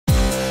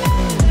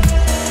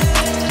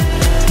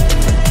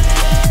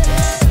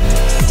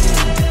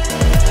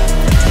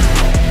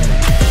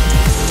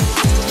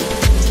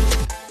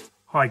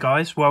Hi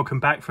guys, welcome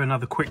back for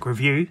another quick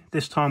review.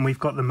 This time we've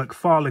got the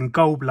Mcfarlane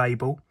Gold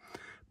Label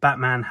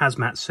Batman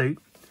Hazmat suit.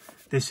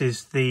 This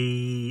is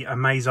the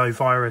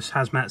Virus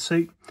Hazmat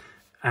suit,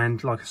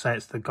 and like I say,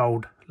 it's the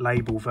gold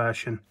label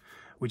version,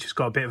 which has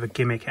got a bit of a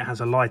gimmick. It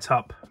has a light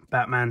up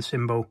Batman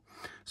symbol,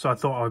 so I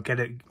thought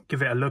I'd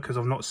give it a look, as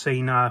I've not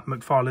seen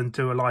Mcfarlane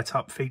do a light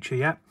up feature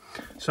yet.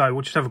 So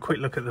we'll just have a quick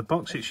look at the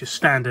box. It's your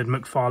standard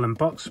Mcfarlane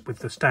box with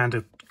the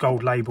standard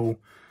gold label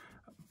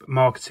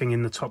marketing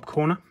in the top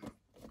corner.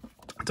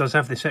 It does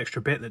have this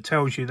extra bit that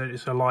tells you that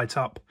it's a light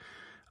up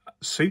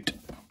suit.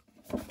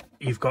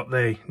 You've got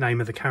the name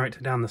of the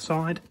character down the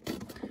side,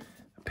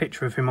 a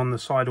picture of him on the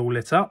side all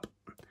lit up,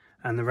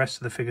 and the rest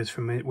of the figures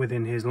from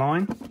within his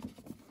line.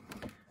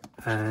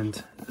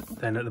 And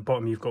then at the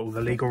bottom you've got all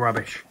the legal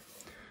rubbish.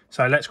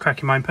 So let's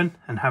crack him open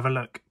and have a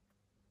look.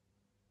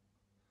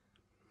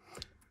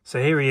 So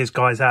here he is,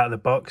 guys, out of the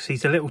box.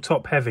 He's a little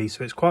top heavy,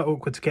 so it's quite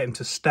awkward to get him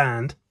to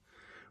stand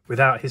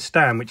without his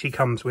stand, which he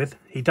comes with.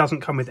 He doesn't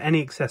come with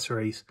any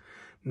accessories.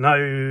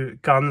 No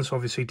guns.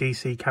 Obviously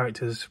DC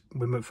characters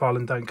with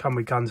Mcfarlane don't come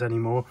with guns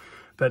anymore,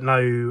 but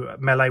no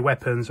melee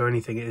weapons or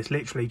anything. It is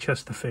literally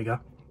just the figure.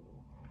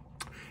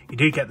 You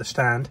do get the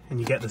stand, and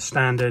you get the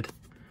standard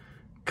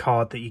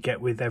card that you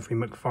get with every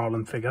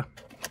Mcfarlane figure.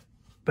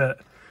 But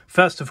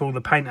first of all,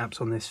 the paint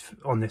apps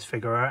on this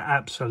figure are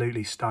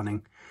absolutely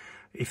stunning.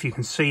 If you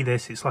can see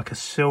this, it's like a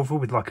silver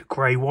with like a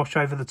grey wash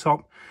over the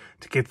top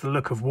to give the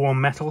look of warm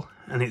metal,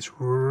 and it's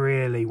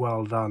really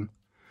well done.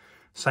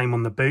 Same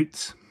on the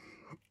boots.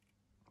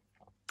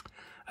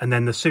 And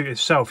then the suit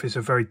itself is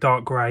a very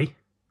dark grey,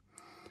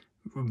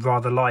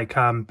 rather like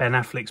Ben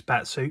Affleck's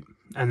Batsuit.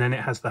 And then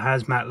it has the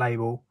Hazmat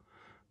label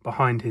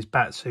behind his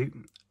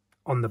Batsuit.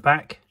 On the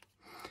back,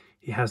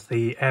 he has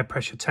the air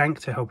pressure tank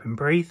to help him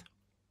breathe.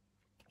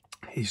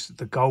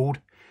 The gold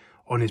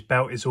on his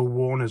belt is all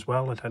worn as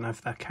well. I don't know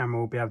if that camera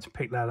will be able to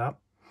pick that up.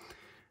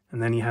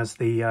 And then he has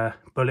the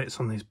bullets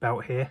on his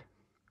belt here.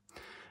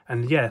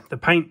 And yeah, the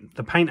paint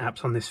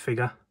apps on this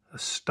figure are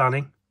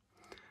stunning.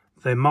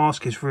 The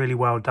mask is really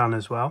well done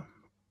as well.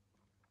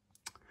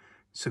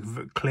 It's a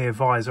clear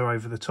visor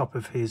over the top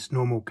of his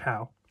normal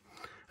cowl.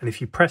 And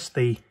if you press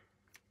the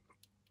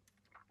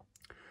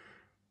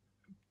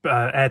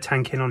air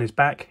tank in on his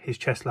back, his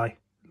chest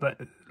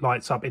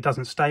lights up. It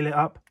doesn't stay lit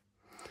up.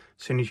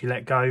 As soon as you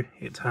let go,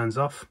 it turns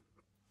off.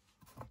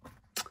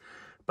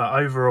 But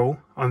overall,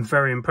 I'm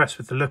very impressed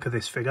with the look of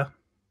this figure.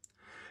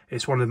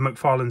 It's one of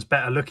Mcfarlane's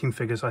better looking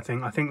figures, I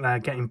think. I think they're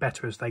getting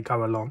better as they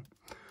go along.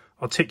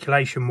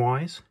 Articulation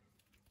wise,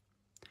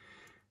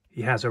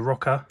 he has a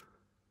rocker.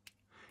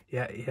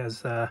 Yeah, he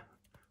has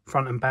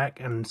front and back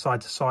and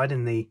side to side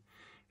in the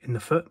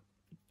foot.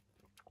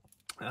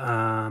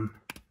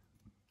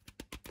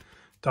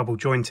 Double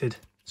jointed,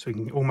 so he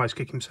can almost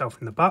kick himself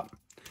in the butt,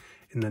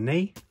 in the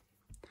knee.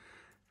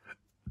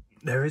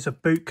 There is a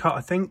boot cut,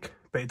 I think,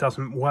 but it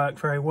doesn't work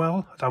very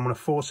well. I don't want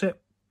to force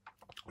it.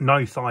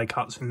 No thigh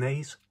cuts in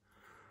these.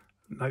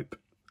 Nope.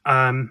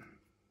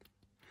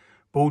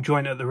 Ball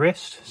joint at the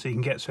wrist, so you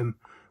can get some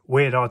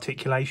weird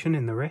articulation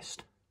in the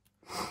wrist.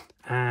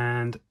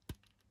 And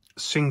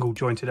single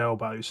jointed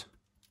elbows.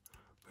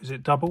 Is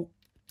it double?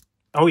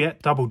 Oh yeah,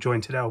 double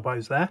jointed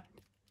elbows there.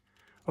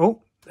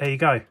 Oh, there you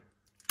go.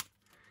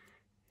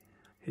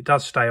 It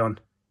does stay on.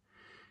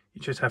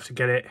 You just have to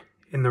get it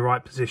in the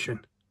right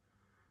position.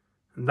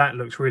 And that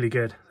looks really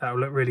good. That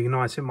would look really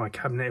nice in my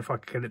cabinet if I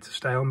could get it to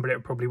stay on, but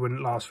it probably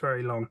wouldn't last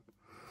very long.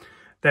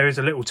 There is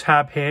a little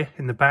tab here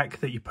in the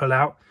back that you pull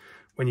out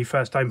when you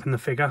first open the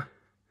figure,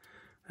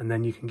 and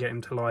then you can get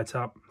him to light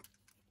up.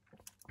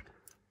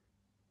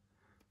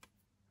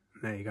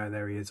 There you go,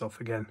 there he is off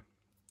again.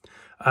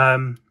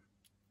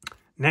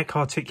 Neck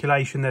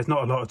articulation, there's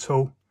not a lot at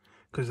all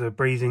because of the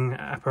breathing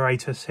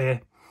apparatus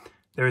here.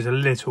 There is a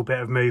little bit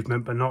of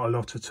movement, but not a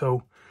lot at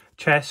all.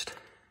 Chest,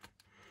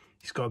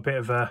 he's got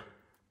a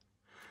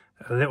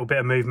little bit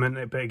of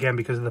movement, but again,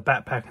 because of the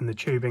backpack and the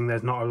tubing,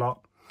 there's not a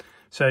lot.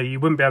 So you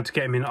wouldn't be able to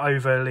get him in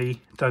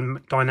overly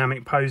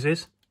dynamic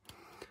poses.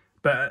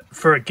 But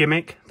for a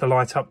gimmick, the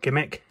light up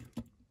gimmick,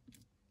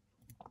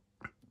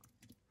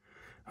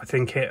 I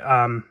think it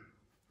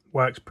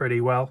works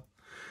pretty well.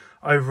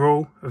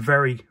 Overall, a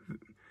very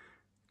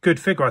good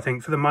figure, I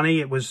think. For the money,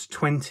 it was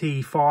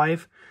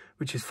 $25,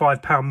 which is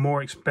 £5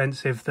 more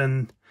expensive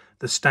than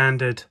the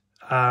standard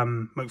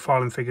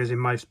Mcfarlane figures in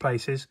most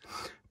places.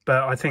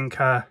 But I think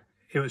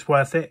it was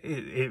worth it.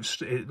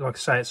 Like I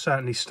say, it's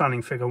certainly a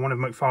stunning figure, one of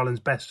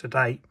Mcfarlane's best to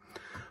date.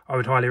 I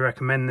would highly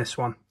recommend this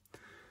one.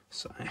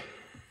 So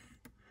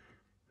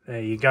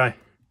there you go.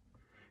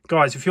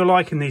 Guys, if you're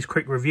liking these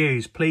quick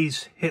reviews,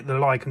 please hit the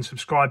like and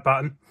subscribe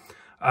button.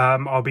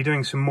 I'll be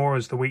doing some more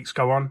as the weeks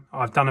go on.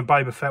 I've done a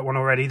Boba Fett one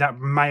already. That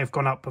may have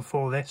gone up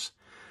before this.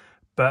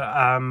 But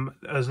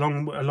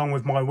along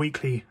with my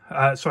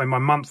my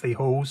monthly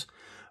hauls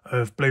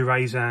of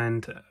Blu-rays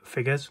and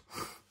figures,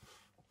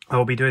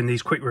 I'll be doing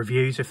these quick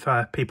reviews if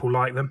people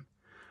like them.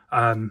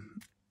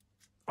 I'm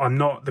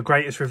not the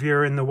greatest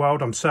reviewer in the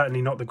world. I'm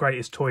certainly not the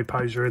greatest toy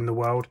poser in the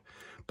world,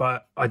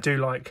 but I do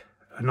like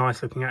a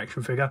nice looking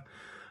action figure.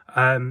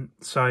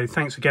 So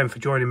thanks again for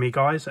joining me,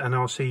 guys, and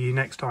I'll see you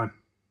next time.